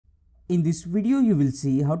In this video, you will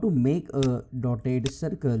see how to make a dotted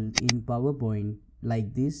circle in PowerPoint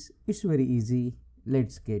like this. It's very easy.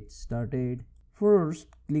 Let's get started. First,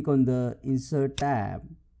 click on the Insert tab.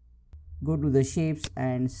 Go to the Shapes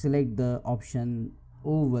and select the option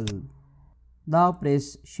Oval. Now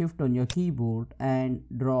press Shift on your keyboard and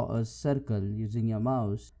draw a circle using your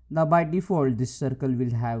mouse. Now by default, this circle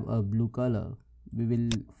will have a blue color. We will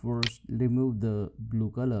first remove the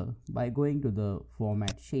blue color by going to the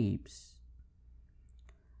Format Shapes,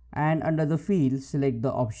 and under the field select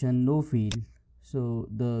the option No Field, so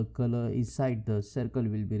the color inside the circle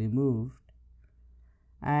will be removed.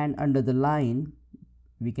 And under the line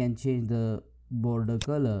we can change the border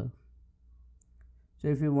color. So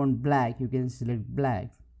if you want black, you can select black,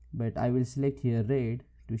 but I will select here red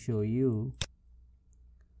to show you.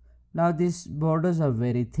 Now these borders are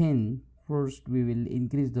very thin. First we will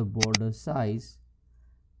increase the border size.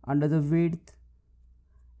 Under the width,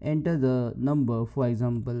 enter the number, for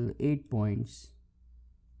example 8 points,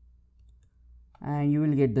 and you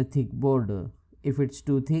will get the thick border. If it's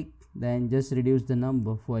too thick, then just reduce the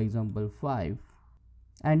number, for example 5.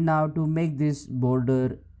 And now to make this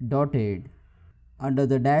border dotted, under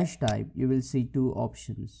the dash type you will see two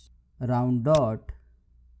options, round dot,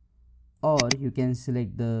 or you can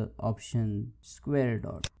select the option square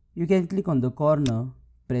dot. You can click on the corner,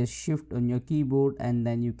 press Shift on your keyboard, and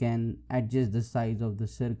then you can adjust the size of the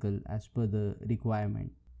circle as per the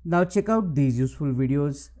requirement. Now check out these useful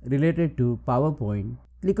videos related to PowerPoint.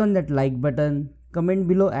 Click on that like button, comment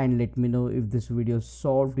below and let me know if this video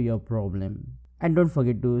solved your problem. And don't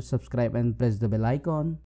forget to subscribe and press the bell icon.